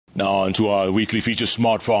Now on to our weekly feature,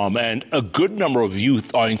 Smart Farm, and a good number of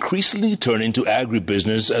youth are increasingly turning to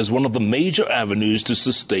agribusiness as one of the major avenues to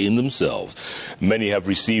sustain themselves. Many have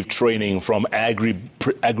received training from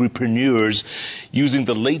agripreneurs using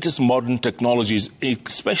the latest modern technologies,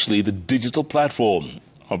 especially the digital platform.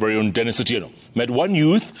 Our very own Dennis Atieno met one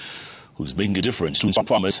youth who's making a difference to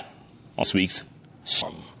farmers on this week's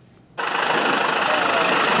Farm.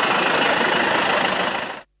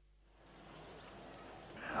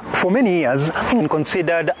 For many years,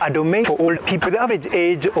 considered a domain for old people with the average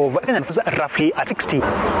age of roughly at 60.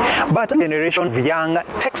 But a generation of young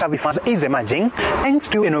tech-savvy farmers is emerging thanks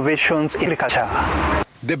to innovations in agriculture.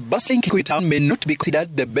 The bustling Kikuyu town may not be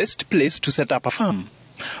considered the best place to set up a farm.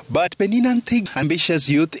 But Penina Nthig, ambitious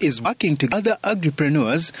youth, is working to other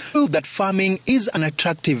agripreneurs to prove that farming is an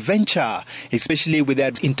attractive venture, especially with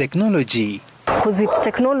that in technology. Because with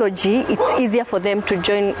technology, it's easier for them to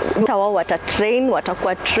join. Wao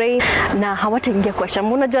watakuwa train na hawataingia kwa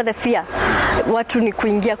shamba. Unajua the fear watu ni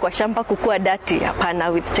kuingia kwa shamba kukua dati. Hapana,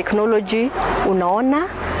 with technology unaona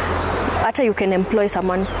hata you can employ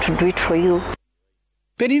someone to do it for you.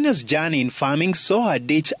 Penina's journey in farming saw her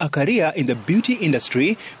ditch a career in the beauty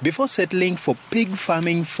industry before settling for pig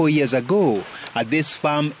farming 4 years ago at this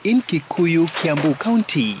farm in Kikuyu, Kiambu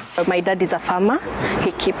County. My dad is a farmer.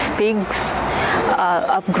 He keeps pigs.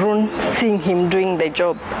 I've grown seeing him doing the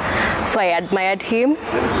job. So I admired him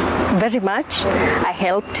very much. I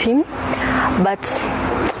helped him. But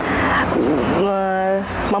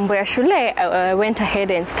mambo ya shule, I went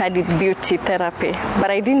ahead and studied beauty therapy.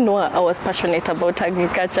 But I didn't know I was passionate about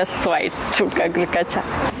agriculture, so I took agriculture.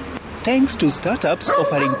 Thanks to startups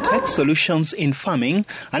offering tech solutions in farming,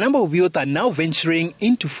 a number of youth are now venturing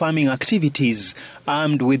into farming activities,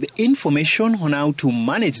 armed with information on how to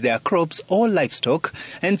manage their crops or livestock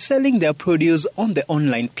and selling their produce on the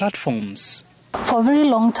online platforms. For a very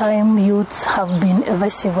long time, youths have been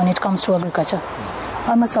evasive when it comes to agriculture.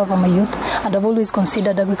 I myself am a youth, and I've always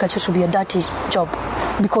considered agriculture to be a dirty job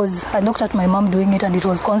because I looked at my mom doing it and it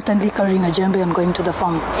was constantly carrying a djembe and going to the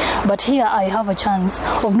farm. But here I have a chance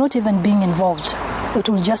of not even being involved. It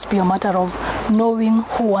will just be a matter of knowing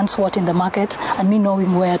who wants what in the market and me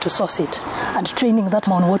knowing where to source it and training that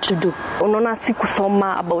man what to do. Unaona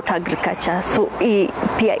sikusoma about agriculture, so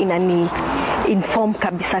pia inani inform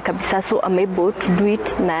kabisa, so I'm able to do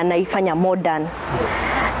it na naifanya modern.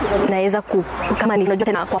 Naweza kama ninajua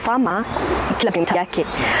tena kwa farmer kila mtu yake,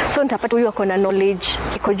 so nitapata huyu ako na knowledge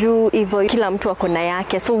iko juu hivyo, kila mtu ako na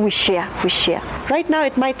yake, so we share. Right now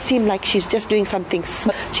it might seem like she's just doing something.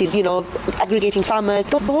 She's aggregating farmers.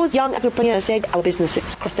 Those young agripreneurs say our businesses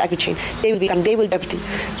across the agri chain, they will do everything,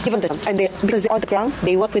 give them the chance, and because they're on the ground,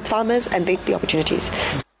 they work with farmers and they take the opportunities.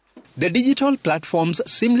 The digital platforms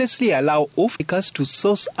seamlessly allow off-takers to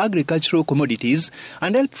source agricultural commodities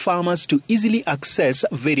and help farmers to easily access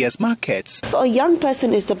various markets. So a young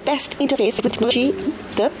person is the best interface with technology,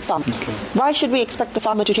 the farmer. Okay. Why should we expect the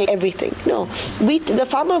farmer to take everything? No. The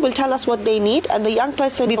farmer will tell us what they need, and the young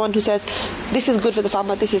person will be the one who says, this is good for the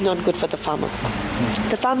farmer, this is not good for the farmer.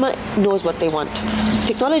 The farmer knows what they want.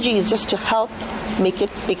 Technology is just to help make it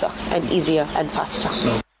bigger and easier and faster.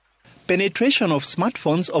 Penetration of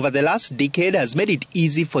smartphones over the last decade has made it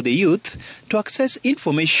easy for the youth to access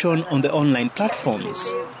information on the online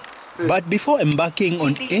platforms. But before embarking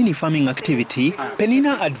on any farming activity,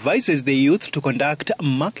 Penina advises the youth to conduct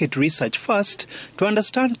market research first to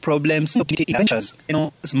understand problems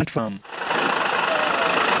in Smart Farm.